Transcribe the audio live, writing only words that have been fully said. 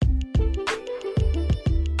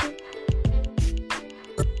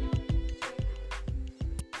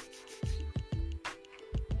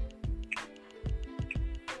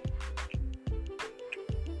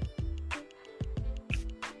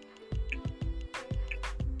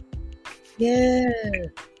Yeah.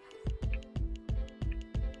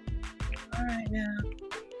 All right now.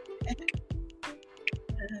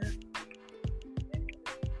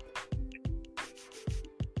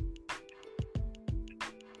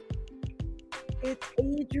 It's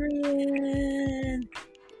Adrian,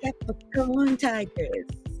 Capricorn Tigers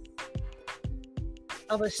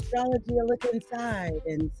of Astrology A Look Inside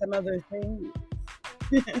and some other things.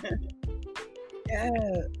 Yeah,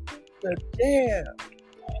 so yeah.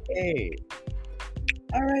 Hey.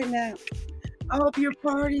 All right now. I hope you're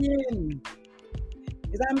partying.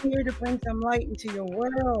 Because I'm here to bring some light into your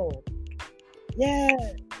world. Yeah,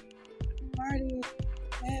 party.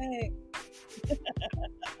 Hey.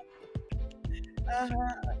 Uh-huh.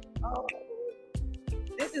 Oh,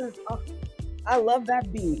 I love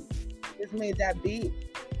that beat. Just made that beat.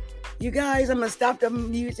 You guys, I'm going to stop the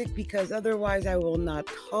music because otherwise I will not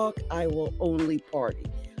talk. I will only party.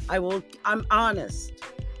 I'm honest.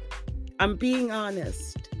 I'm being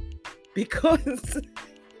honest because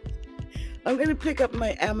I'm going to pick up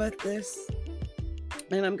my amethyst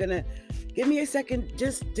and I'm going to give me a second,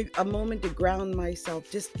 a moment to ground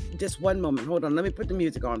myself. Just one moment. Hold on. Let me put the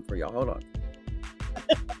music on for y'all. Hold on.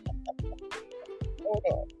 Hold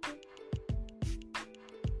on.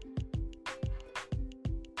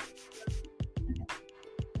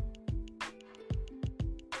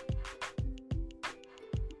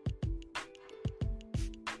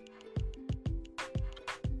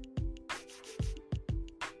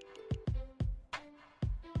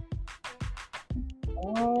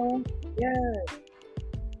 Oh, yeah.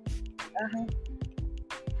 Uh-huh.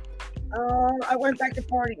 Oh, I went back to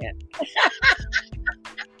partying.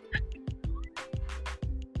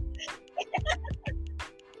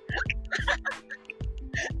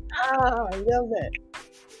 Oh, I love it.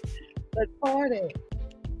 Let's party.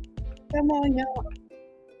 Come on, y'all.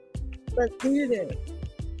 Let's do this.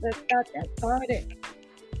 Let's start that party.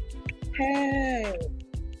 Hey,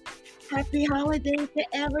 happy holidays to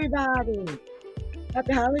everybody.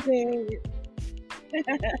 Happy holidays.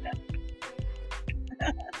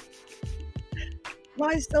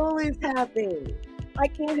 My soul is happy. I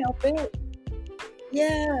can't help it.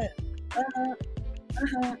 Yeah. Uh-huh.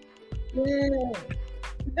 Uh-huh. Yeah.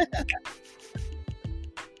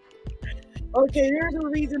 Okay, there's a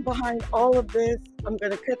reason behind all of this. I'm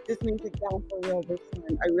gonna cut this music down for real this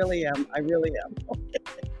time. I really am. I really am.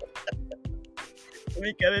 Let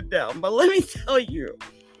me cut it down. But let me tell you,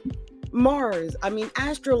 Mars, I mean,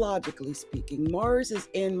 astrologically speaking, Mars is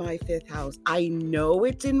in my fifth house. I know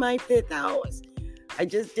it's in my fifth house. I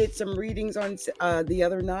just did some readings on the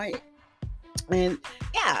other night. And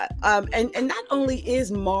yeah, and not only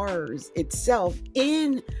is Mars itself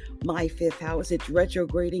in my fifth house, it's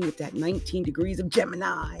retrograding. It's at 19 degrees of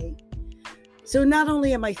Gemini. So not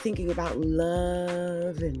only am I thinking about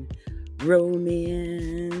love and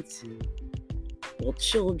romance and little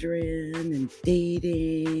children and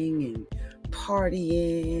dating and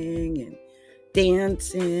partying and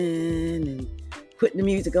dancing and putting the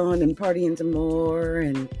music on and partying some more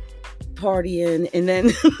and partying and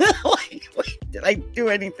then like, wait, did I do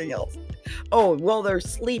anything else? Oh, well, there's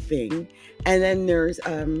sleeping and then there's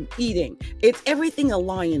eating. It's everything a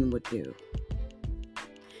lion would do.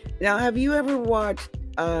 Now, have you ever watched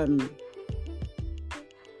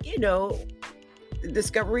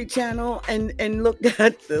Discovery Channel and looked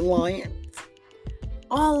at the lions?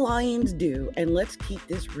 All lions do, and let's keep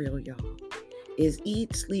this real, y'all, is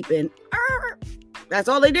eat, sleep, and that's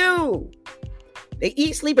all they do. They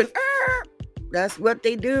eat, sleep, and that's what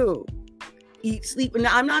they do. Eat, sleep.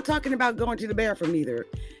 Now, I'm not talking about going to the bathroom either.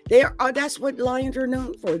 That's what lions are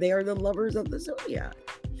known for. They are the lovers of the zodiac.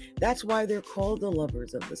 That's why they're called the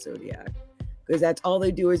lovers of the zodiac, because that's all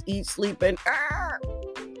they do is eat, sleep, and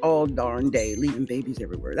all darn day, leaving babies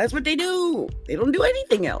everywhere. That's what they do. They don't do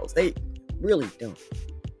anything else. They really don't.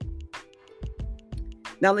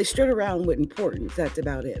 Now, they strut around with importance. That's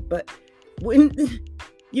about it. But when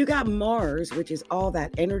you got Mars, which is all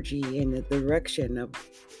that energy in the direction of,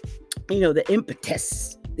 the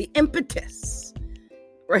impetus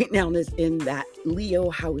right now is in that Leo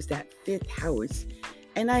house, that fifth house.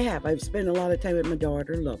 And I've spent a lot of time with my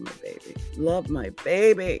daughter. Love my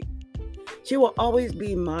baby. She will always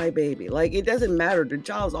be my baby. Like, it doesn't matter. The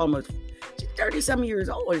child's she's 30-some years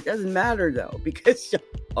old. It doesn't matter, though, because she'll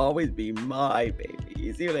always be my baby.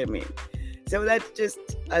 You see what I mean? So that's just,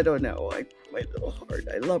 I don't know. My little heart.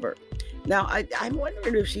 I love her. Now, I'm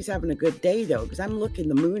wondering if she's having a good day, though, because I'm looking,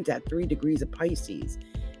 the moon's at 3 degrees of Pisces.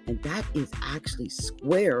 And that is actually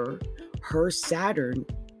square her Saturn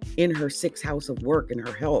in her sixth house of work and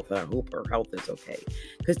her health. I hope her health is okay.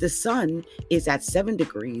 Because the sun is at 7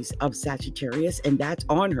 degrees of Sagittarius, and that's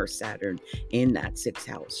on her Saturn in that sixth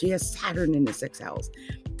house. She has Saturn in the sixth house.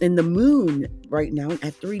 And the moon right now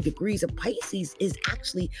at 3 degrees of Pisces is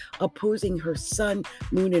actually opposing her sun,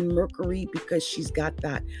 moon, and Mercury, because she's got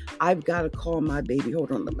that. I've got to call my baby.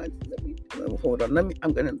 Hold on.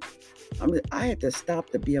 I had to stop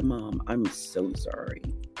to be a mom. I'm so sorry.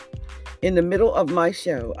 In the middle of my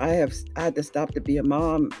show, I had to stop to be a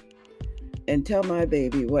mom and tell my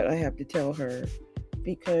baby what I have to tell her,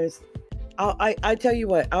 because I tell you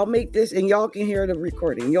what, I'll make this, and y'all can hear the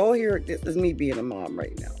recording. Y'all hear it. This is me being a mom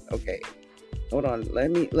right now. Okay, hold on.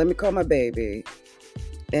 Let me call my baby,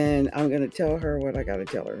 and I'm gonna tell her what I gotta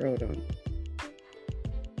tell her. Hold on,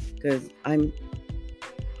 because I'm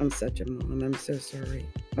such a mom. I'm so sorry.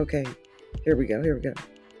 Okay, here we go.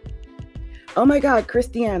 Oh my God,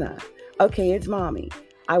 Christiana. Okay, it's mommy.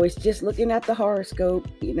 I was just looking at the horoscope,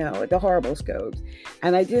 the horrible scopes,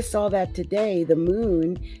 and I just saw that today the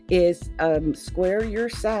moon is square your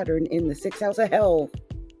Saturn in the sixth house of health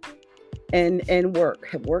and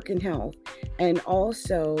work and health. And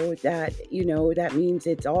also that, that means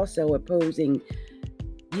it's also opposing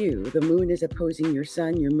you. The moon is opposing your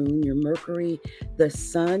sun, your moon, your Mercury. The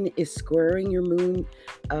sun is squaring your moon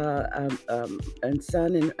and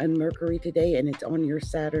sun and Mercury today, and it's on your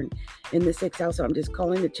Saturn in the sixth house. So I'm just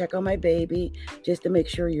calling to check on my baby, just to make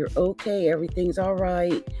sure you're okay, everything's all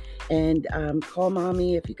right. And call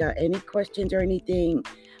mommy if you got any questions or anything.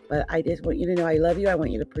 But I just want you to know I love you. I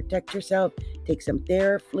want you to protect yourself. Take some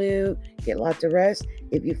Theraflu, get lots of rest.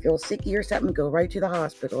 If you feel sicky or something, go right to the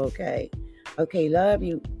hospital, okay? Okay, love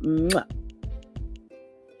you. Mwah.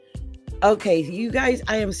 Okay, you guys,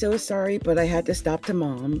 I am so sorry, but I had to stop to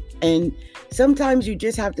mom. And sometimes you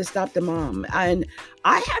just have to stop to mom. And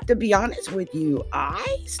I have to be honest with you.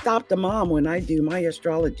 I stop to mom when I do my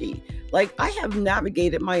astrology. Like, I have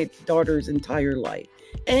navigated my daughter's entire life.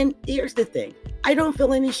 And here's the thing. I don't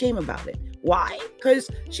feel any shame about it. Why? Because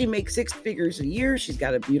she makes 6 figures a year. She's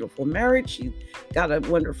got a beautiful marriage. She's got a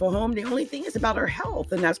wonderful home. The only thing is about her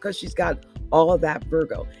health, and that's because she's got all of that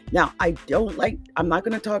Virgo. Now, I'm not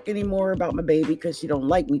going to talk anymore about my baby because she don't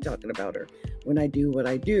like me talking about her when I do what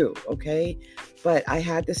I do, okay? But I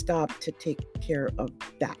had to stop to take care of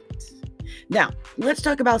that. Now, let's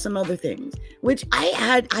talk about some other things, which I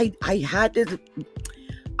had this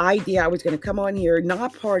idea I was going to come on here,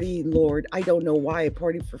 not party, Lord. I don't know why I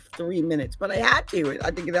partied for 3 minutes, but I had to. I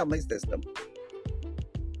had to get out my system.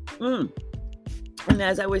 And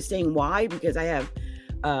as I was saying, why? Because I have,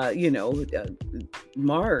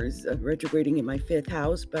 Mars retrograding in my 5th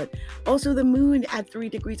house, but also the moon at 3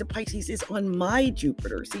 degrees of Pisces is on my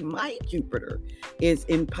Jupiter. See, my Jupiter is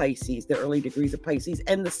in Pisces, the early degrees of Pisces,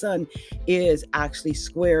 and the sun is actually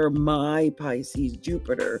square my Pisces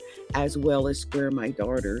Jupiter, as well as square my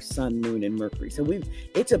daughter's sun, moon, and Mercury. So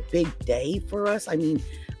it's a big day for us. I mean,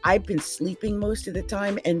 I've been sleeping most of the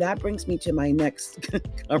time, and that brings me to my next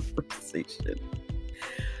conversation.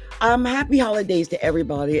 Happy holidays to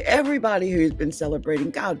everybody who's been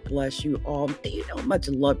celebrating. God bless you all. Much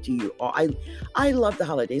love to you all. I love the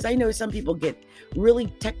holidays. I know some people get really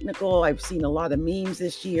technical. I've seen a lot of memes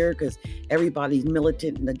this year because everybody's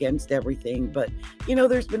militant and against everything. But,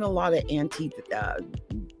 there's been a lot of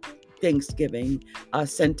Thanksgiving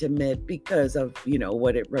sentiment because of,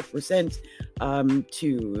 what it represents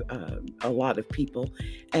to a lot of people.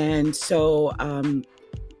 And so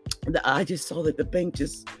I just saw that the bank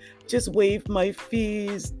just waived my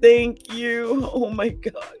fees. Thank you. Oh my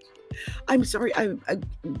gosh. I'm sorry. I'm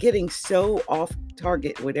getting so off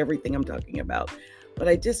target with everything I'm talking about. But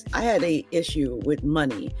I had a issue with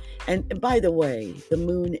money. And by the way, the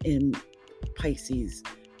moon in Pisces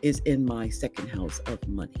is in my 2nd house of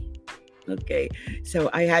money. Okay,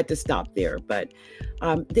 so I had to stop there, but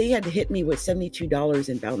they had hit me with $72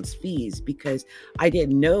 in bounce fees because I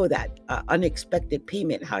didn't know that unexpected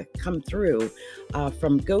payment had come through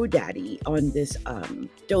from GoDaddy on this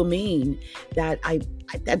domain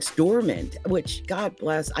that's dormant, which God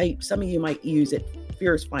bless. Some of you might use it,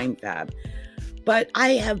 Fierce Fine Fab. But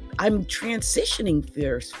I'm transitioning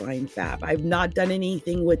Fierce Fine Fab. I've not done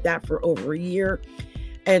anything with that for over a year,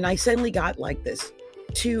 and I suddenly got like this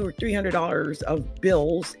 $200 or $300 of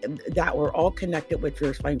bills that were all connected with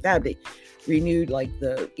Fierce Fine Fab. They renewed like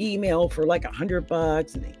the email for like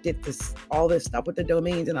 $100, and they did all this stuff with the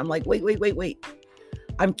domains. And I'm like, wait.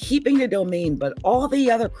 I'm keeping the domain, but all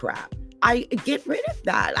the other crap, I get rid of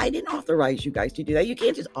that. I didn't authorize you guys to do that. You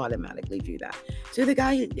can't just automatically do that. So the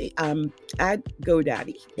guy at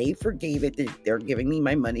GoDaddy, they forgave it. They're giving me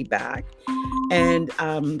my money back. And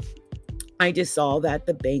I just saw that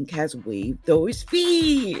the bank has waived those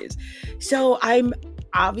fees. So I'm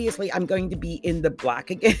going to be in the black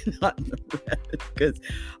again, not the red, because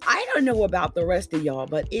I don't know about the rest of y'all,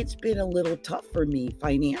 but it's been a little tough for me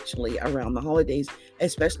financially around the holidays,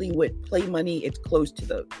 especially with play money. It's close to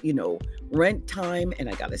the, rent time, and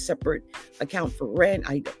I got a separate account for rent.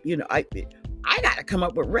 I got to come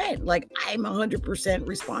up with rent. Like, I'm 100%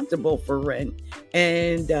 responsible for rent.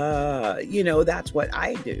 And, that's what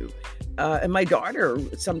I do. And my daughter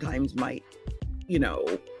sometimes might,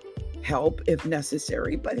 help if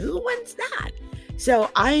necessary, but who wants that? So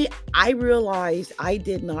I realized I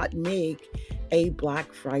did not make a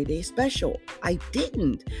Black Friday special. I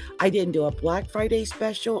didn't do a Black Friday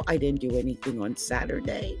special. I didn't do anything on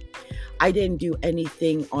Saturday. I didn't do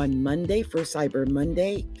anything on Monday for Cyber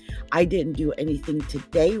Monday. I didn't do anything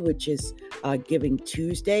today, which is Giving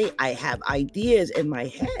Tuesday. I have ideas in my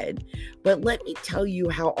head, but let me tell you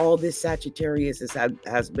how all this Sagittarius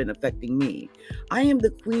has been affecting me. I am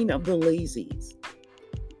the queen of the lazies.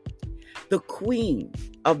 The queen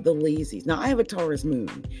of the lazies. Now, I have a Taurus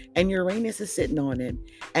moon, and Uranus is sitting on it.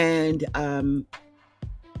 And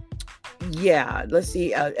let's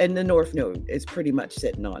see. And the North Node is pretty much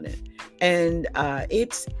sitting on it. And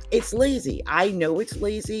it's lazy. I know it's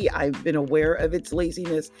lazy. I've been aware of its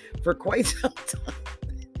laziness for quite some time.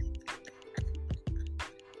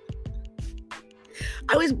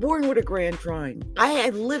 I was born with a grand trine. I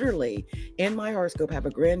had literally, in my horoscope, have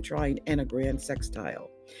a grand trine and a grand sextile.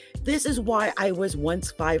 This is why I was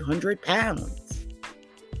once 500 pounds.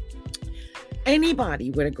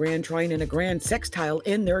 Anybody with a grand trine and a grand sextile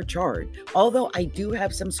in their chart, although I do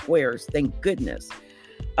have some squares, thank goodness,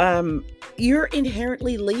 you're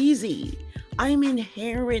inherently lazy. I'm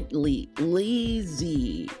inherently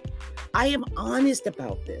lazy. I am honest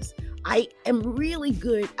about this. I am really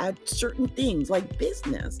good at certain things like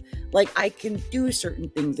business. Like, I can do certain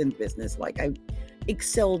things in business. Like, I've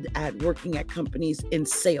excelled at working at companies in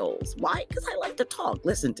sales. Why? Because I like to talk.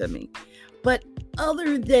 Listen to me. But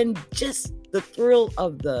other than just the thrill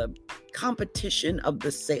of the competition of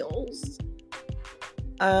the sales,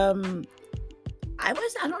 I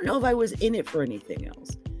don't know if I was in it for anything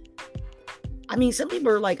else. I mean, some people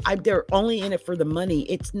are like, they're only in it for the money.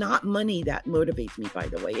 It's not money that motivates me, by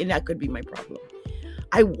the way, and that could be my problem.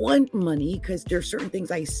 I want money because there's certain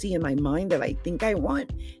things I see in my mind that I think I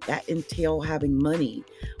want that entail having money,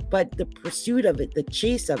 but the pursuit of it, the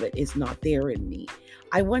chase of it is not there in me.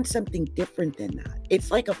 I want something different than that. It's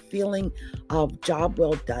like a feeling of job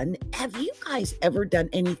well done. Have you guys ever done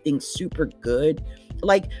anything super good?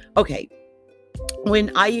 Like, okay,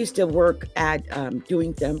 when I used to work at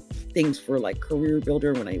doing things for like Career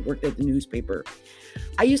Builder, when I worked at the newspaper,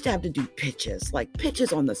 I used to have to do pitches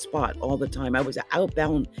on the spot all the time. I was an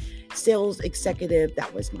outbound sales executive.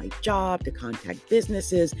 That was my job, to contact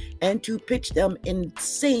businesses and to pitch them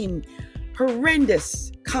insane,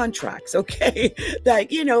 horrendous contracts, okay? That,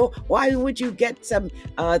 why would you get some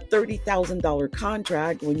 $30,000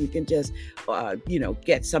 contract when you can just,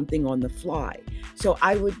 get something on the fly? So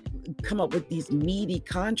I would come up with these meaty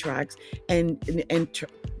contracts and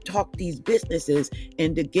talk these businesses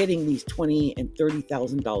into getting these $20,000 and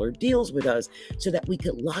 $30,000 deals with us so that we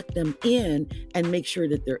could lock them in and make sure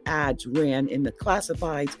that their ads ran in the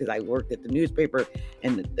classifieds, because I worked at the newspaper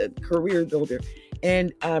and the Career Builder.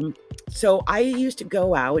 And so I used to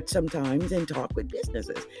go out sometimes and talk with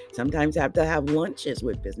businesses. Sometimes I have to have lunches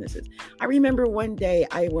with businesses. I remember one day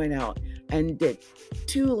I went out and did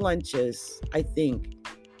 2 lunches, I think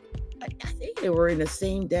they were in the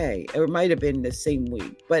same day. It might have been the same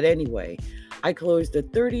week. But anyway, I closed a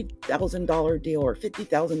 $30,000 deal or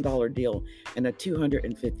 $50,000 deal and a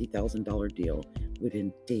 $250,000 deal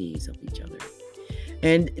within days of each other.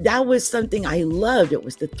 And that was something I loved. It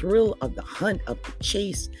was the thrill of the hunt, of the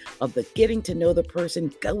chase, of the getting to know the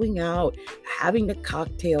person, going out, having the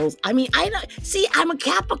cocktails. I mean, I'm a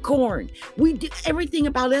Capricorn. We do everything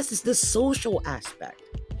about us is the social aspect.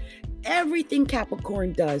 Everything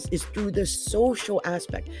Capricorn does is through the social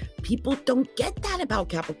aspect. People don't get that about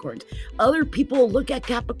Capricorns. Other people look at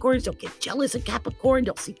Capricorns, they'll get jealous of Capricorn,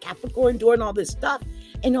 they'll see Capricorn doing all this stuff,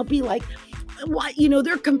 and they'll be like, what?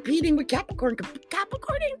 They're competing with Capricorn.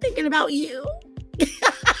 Capricorn ain't thinking about you.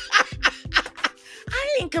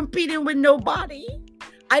 I ain't competing with nobody.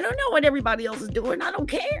 I don't know what everybody else is doing. I don't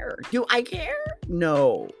care. Do I care?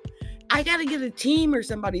 No. I got to get a team or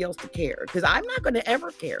somebody else to care because I'm not going to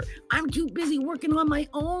ever care. I'm too busy working on my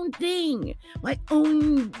own thing, my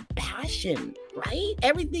own passion, right?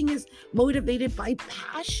 Everything is motivated by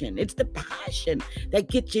passion. It's the passion that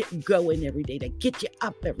gets you going every day, that gets you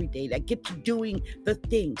up every day, that gets you doing the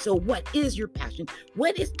thing. So what is your passion?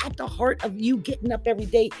 What is at the heart of you getting up every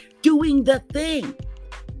day, doing the thing?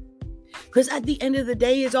 Because at the end of the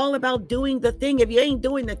day, it's all about doing the thing. If you ain't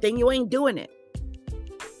doing the thing, you ain't doing it.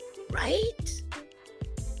 Right?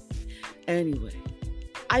 Anyway,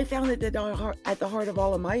 I found that at the heart of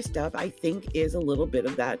all of my stuff, I think, is a little bit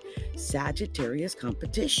of that Sagittarius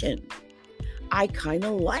competition. I kind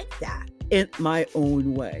of like that in my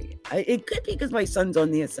own way. It could be because my sun's on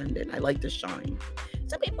the ascendant. I like to shine.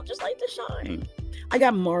 Some people just like to shine. I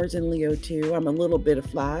got Mars in Leo too. I'm a little bit of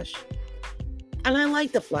flash. And I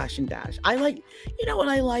like the flash and dash. I like, you know what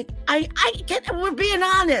I like? We're being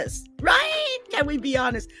honest, right? Can we be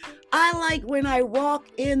honest? I like when I walk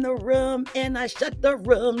in the room and I shut the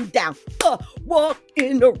room down. Walk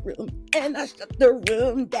in the room and I shut the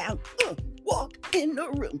room down. Walk in the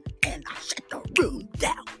room and I shut the room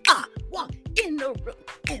down. Walk in the room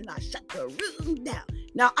and I shut the room down.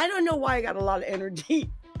 Now, I don't know why I got a lot of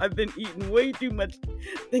energy. I've been eating way too much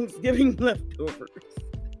Thanksgiving leftovers.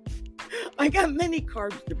 I got many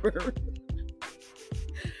carbs to burn.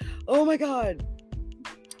 Oh my God.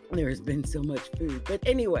 There's been so much food. But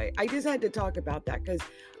anyway, I just had to talk about that because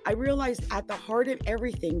I realized at the heart of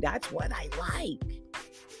everything, that's what I like.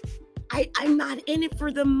 I'm not in it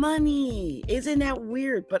for the money. Isn't that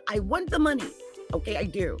weird? But I want the money. Okay, I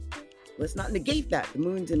do. Let's not negate that. The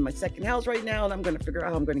moon's in my second house right now, and I'm going to figure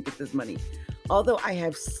out how I'm going to get this money. Although I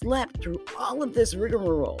have slept through all of this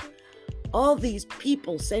rigmarole, all these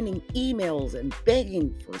people sending emails and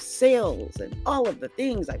begging for sales and all of the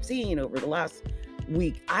things I've seen over the last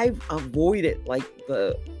week, I've avoided I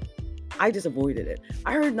just avoided it.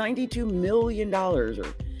 I heard $92 million or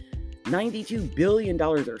 $92 billion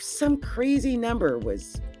or some crazy number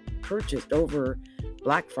was purchased over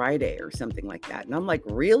Black Friday or something like that. And I'm like,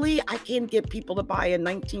 really? I can't get people to buy a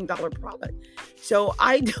 $19 product. So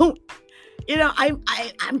I don't,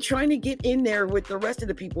 I'm trying to get in there with the rest of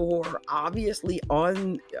the people who are obviously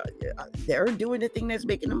they're doing the thing that's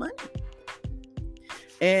making the money.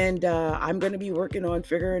 And I'm going to be working on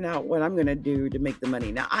figuring out what I'm going to do to make the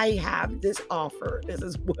money. Now, I have this offer. This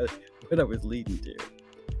is what I was leading to.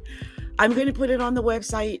 I'm going to put it on the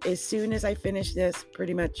website as soon as I finish this,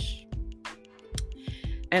 pretty much.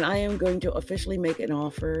 And I am going to officially make an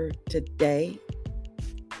offer today.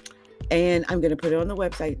 And I'm going to put it on the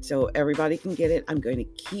website so everybody can get it. I'm going to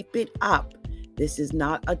keep it up. This is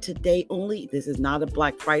not a today only. This is not a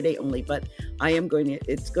Black Friday only, but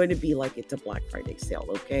it's going to be like it's a Black Friday sale,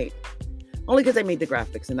 okay? Only because I made the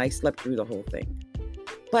graphics and I slept through the whole thing.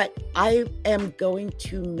 But I am going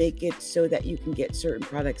to make it so that you can get certain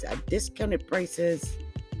products at discounted prices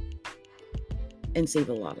and save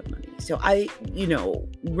a lot of money. So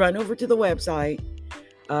run over to the website.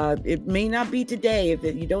 It may not be today. If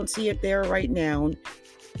you don't see it there right now,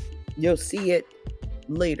 you'll see it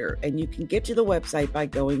later. And you can get to the website by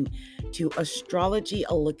going to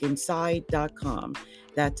astrologyalookinside.com.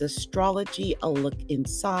 That's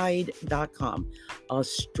astrologyalookinside.com.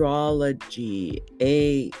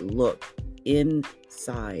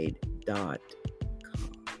 Astrologyalookinside.com.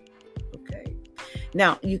 Okay.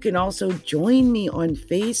 Now, you can also join me on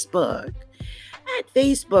Facebook at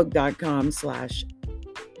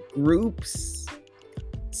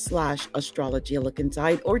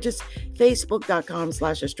facebook.com/groups/astrologyalookinside, or just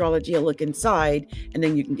facebook.com/astrologyalookinside, and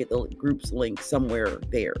then you can get the groups link somewhere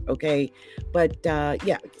there, okay? But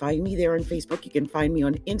find me there on Facebook. You can find me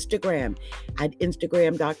on Instagram at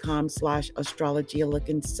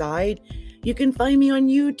instagram.com/astrologyalookinside. You can find me on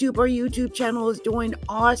YouTube. Our YouTube channel is doing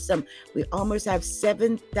awesome. We almost have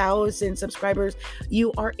 7,000 subscribers.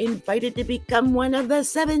 You are invited to become one of the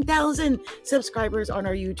 7,000 subscribers on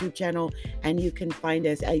our YouTube channel. And you can find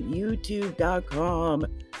us at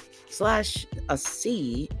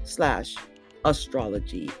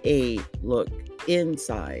youtube.com/astrology, a look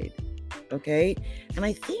inside. Okay? And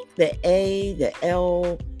I think the A, the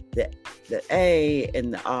L, the A,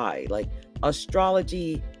 and the I, like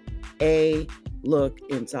astrology, a look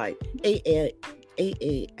inside.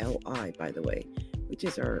 AALI, by the way, which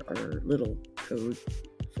is our little code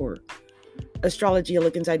for astrology, a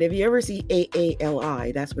look inside. If you ever see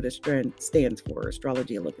AALI, that's what it stands for.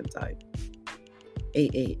 Astrology, a look inside.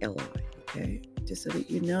 AALI. Okay, just so that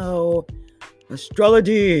you know,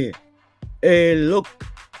 astrology, a look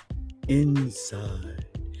inside.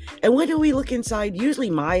 And when do we look inside? Usually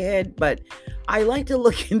my head, but I like to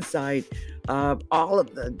look inside all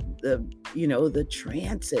of the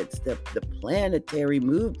transits, the planetary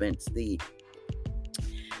movements, the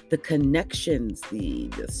connections, the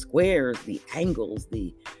squares, the angles,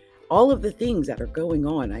 all of the things that are going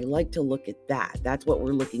on. I like to look at that. That's what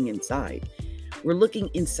we're looking inside. We're looking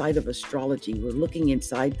inside of astrology. We're looking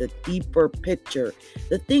inside the deeper picture,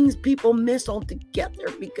 the things people miss altogether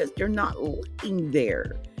because they're not looking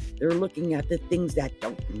there. They're looking at the things that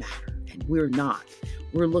don't matter, and we're not.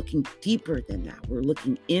 We're looking deeper than that. We're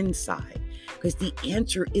looking inside because the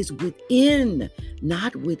answer is within,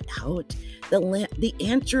 not without. The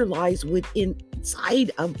answer lies within,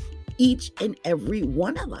 inside of each and every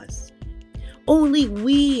one of us. Only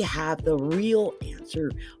we have the real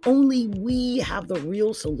answer. Only we have the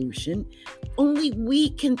real solution. Only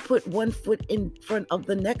we can put one foot in front of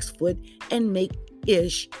the next foot and make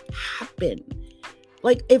ish happen.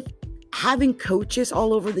 Like, if having coaches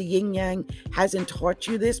all over the yin yang hasn't taught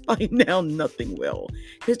you this by now, nothing will.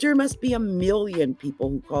 Because there must be a million people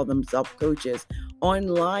who call themselves coaches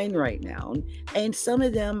online right now. And some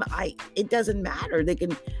of them, it doesn't matter. They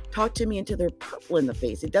can talk to me until they're purple in the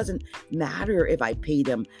face. It doesn't matter if I pay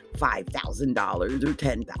them $5,000 or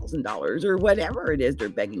 $10,000 or whatever it is they're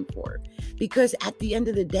begging for. Because at the end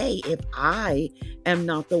of the day, if I am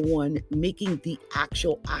not the one making the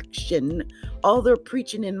actual action, all they're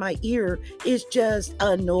preaching in my ear is just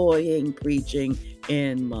annoying preaching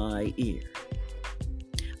in my ear.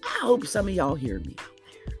 I hope some of y'all hear me out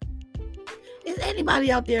there. Is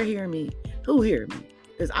anybody out there hearing me? Who hear me?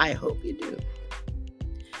 Because I hope you do.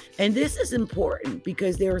 And this is important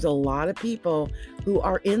because there's a lot of people who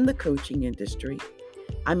are in the coaching industry.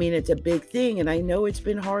 I mean, it's a big thing, and I know it's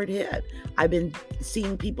been hard hit. I've been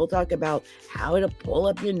seeing people talk about how to pull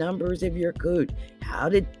up your numbers if you're a coach, how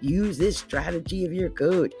to use this strategy if you're a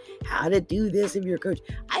coach, how to do this if you're a coach.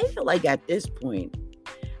 I feel like at this point,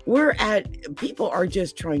 people are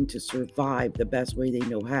just trying to survive the best way they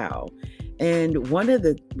know how. And one of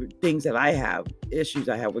the things that issues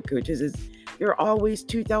I have with coaches is you're always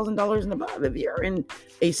 $2,000 and above. If you're in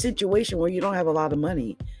a situation where you don't have a lot of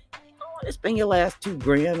money, you don't want to spend your last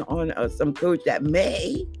 $2,000 on some coach that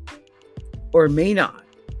may or may not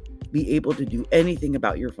be able to do anything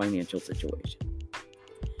about your financial situation.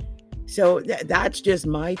 So that's just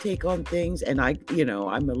my take on things. And I'm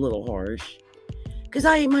a little harsh because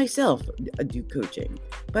I myself do coaching,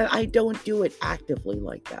 but I don't do it actively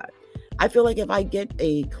like that. I feel like if I get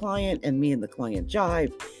a client and me and the client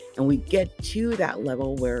jive and we get to that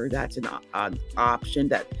level where that's an option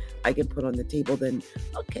that I can put on the table, then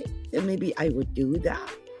okay, then maybe I would do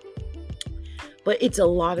that. But it's a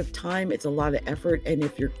lot of time, it's a lot of effort, and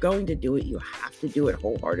if you're going to do it, you have to do it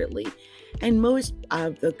wholeheartedly. And most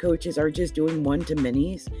of the coaches are just doing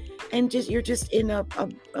one-to-manys, and you're just in a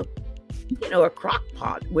crock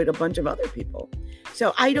pot with a bunch of other people.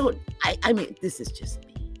 So I mean, this is just me.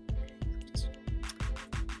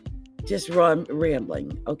 Just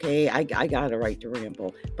rambling, okay? I got a right to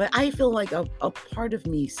ramble. But I feel like a part of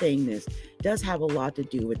me saying this does have a lot to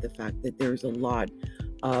do with the fact that there's a lot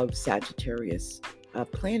of Sagittarius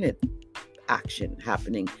planet action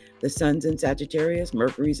happening. The sun's in Sagittarius,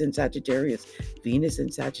 Mercury's in Sagittarius, Venus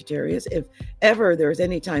in Sagittarius. If ever there's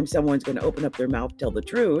any time someone's going to open up their mouth, tell the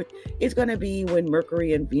truth, it's going to be when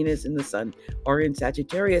Mercury and Venus and the sun are in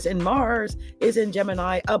Sagittarius, and Mars is in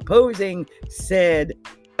Gemini opposing said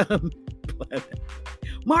planet.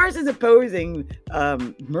 Mars is opposing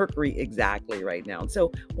Mercury exactly right now.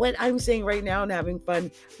 So what I'm saying right now and having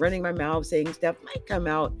fun running my mouth saying stuff might come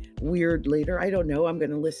out weird later. I don't know. I'm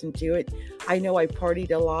going to listen to it. I know I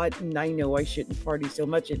partied a lot, and I know I shouldn't party so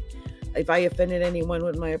much. And if I offended anyone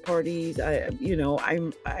with my parties, I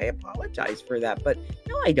apologize for that. But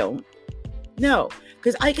no, I don't. No,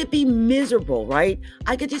 because I could be miserable, right?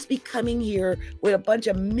 I could just be coming here with a bunch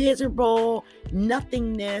of miserable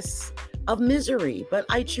nothingness of misery, but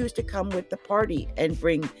I choose to come with the party and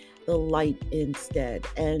bring the light instead.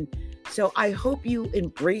 And so I hope you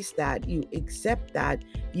embrace that, you accept that,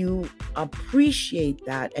 you appreciate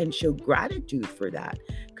that, and show gratitude for that,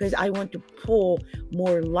 because I want to pull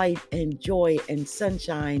more light and joy and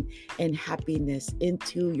sunshine and happiness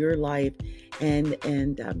into your life, and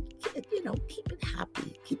keep it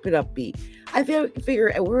happy, keep it upbeat. I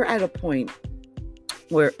figure we're at a point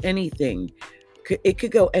where it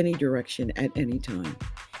could go any direction at any time.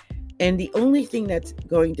 And the only thing that's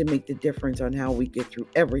going to make the difference on how we get through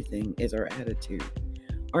everything is our attitude,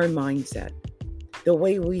 our mindset, the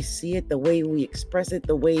way we see it, the way we express it,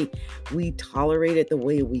 the way we tolerate it, the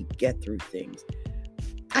way we get through things.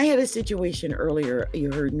 I had a situation earlier,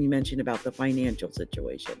 you heard me mention about the financial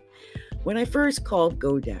situation. When I first called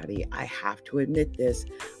GoDaddy, I have to admit this,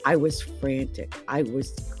 I was frantic. I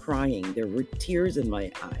was crying. There were tears in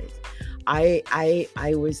my eyes. I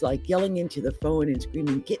was like yelling into the phone and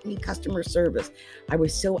screaming, "Get me customer service." I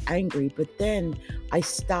was so angry, but then I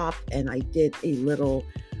stopped and I did a little,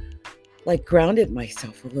 like, grounded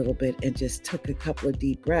myself a little bit and just took a couple of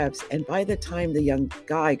deep breaths. And by the time the young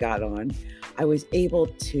guy got on, I was able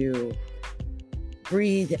to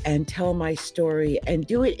breathe and tell my story and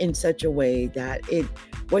do it in such a way that it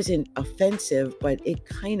wasn't offensive, but it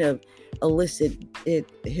kind of elicited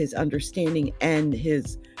his understanding and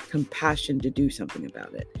his compassion to do something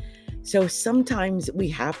about it. So sometimes we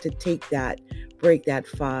have to break that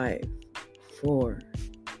 5, 4,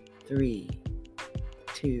 3,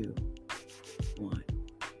 2, 1.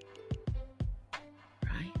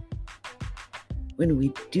 Right? When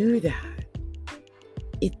we do that,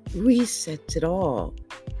 it resets it all,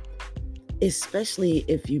 especially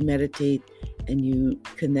if you meditate and you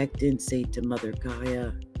connect in, say, to Mother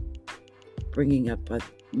Gaia, bringing up a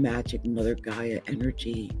magic Mother Gaia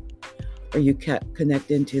energy, or you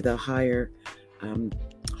connect into the higher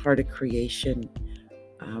heart of creation,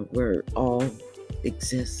 where all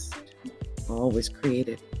exists, all was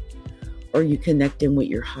created, or you connect in with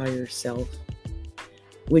your higher self,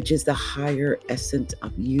 which is the higher essence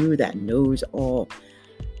of you that knows all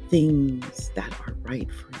things that are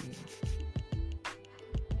right for you.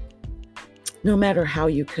 No matter how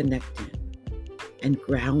you connect in and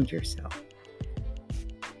ground yourself,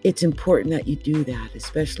 it's important that you do that,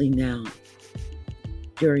 especially now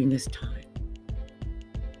during this time.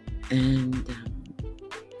 And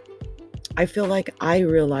I feel like I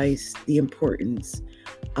realize the importance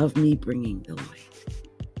of me bringing the light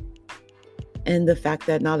and the fact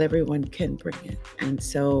that not everyone can bring it. And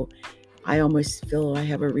so I almost feel I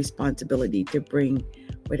have a responsibility to bring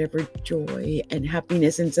whatever joy and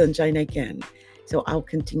happiness and sunshine I can. So I'll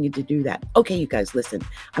continue to do that. Okay, you guys, listen,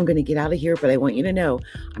 I'm going to get out of here, but I want you to know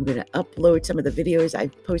I'm going to upload some of the videos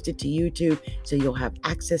I've posted to YouTube so you'll have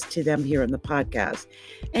access to them here on the podcast.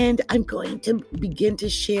 And I'm going to begin to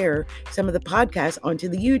share some of the podcasts onto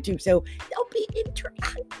the YouTube, so they'll be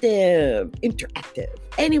interactive.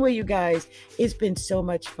 Anyway, you guys, it's been so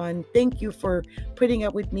much fun. Thank you for putting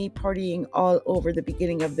up with me partying all over the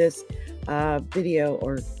beginning of this video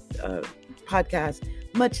or podcast.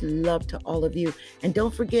 Much love to all of you. And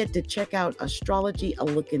don't forget to check out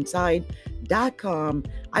astrologyalookinside.com.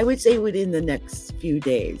 I would say within the next few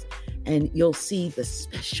days. And you'll see the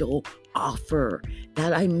special offer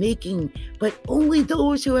that I'm making. But only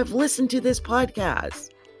those who have listened to this podcast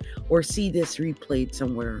or see this replayed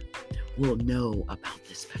somewhere will know about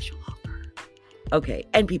this special offer. Okay.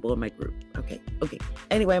 And people in my group. Okay.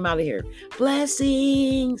 Anyway, I'm out of here.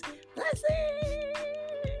 Blessings.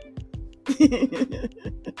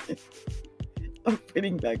 I'm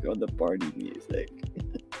putting back on the party music.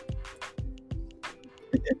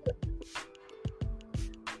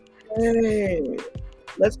 Hey,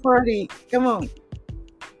 let's party. Come on.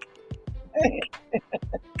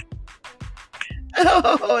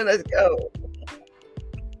 Oh, let's go.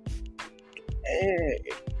 Hey.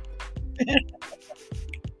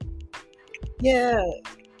 Yeah,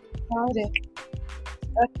 party.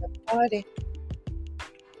 Let's party.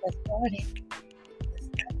 Let's party.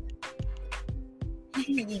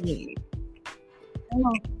 Hey, come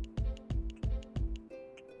on.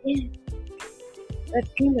 Yeah,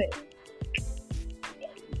 let's do it.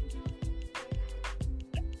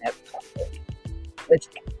 Let's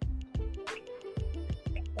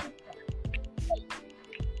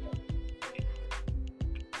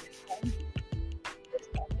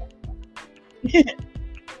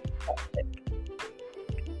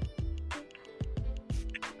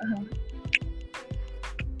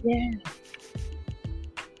yeah.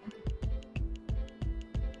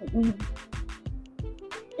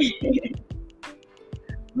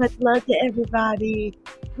 Much love to everybody.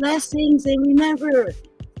 Blessings, and remember,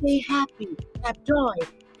 stay happy, have joy,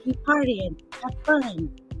 keep partying, have fun.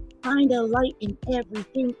 Find a light in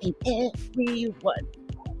everything and everyone.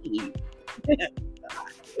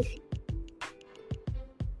 Bye.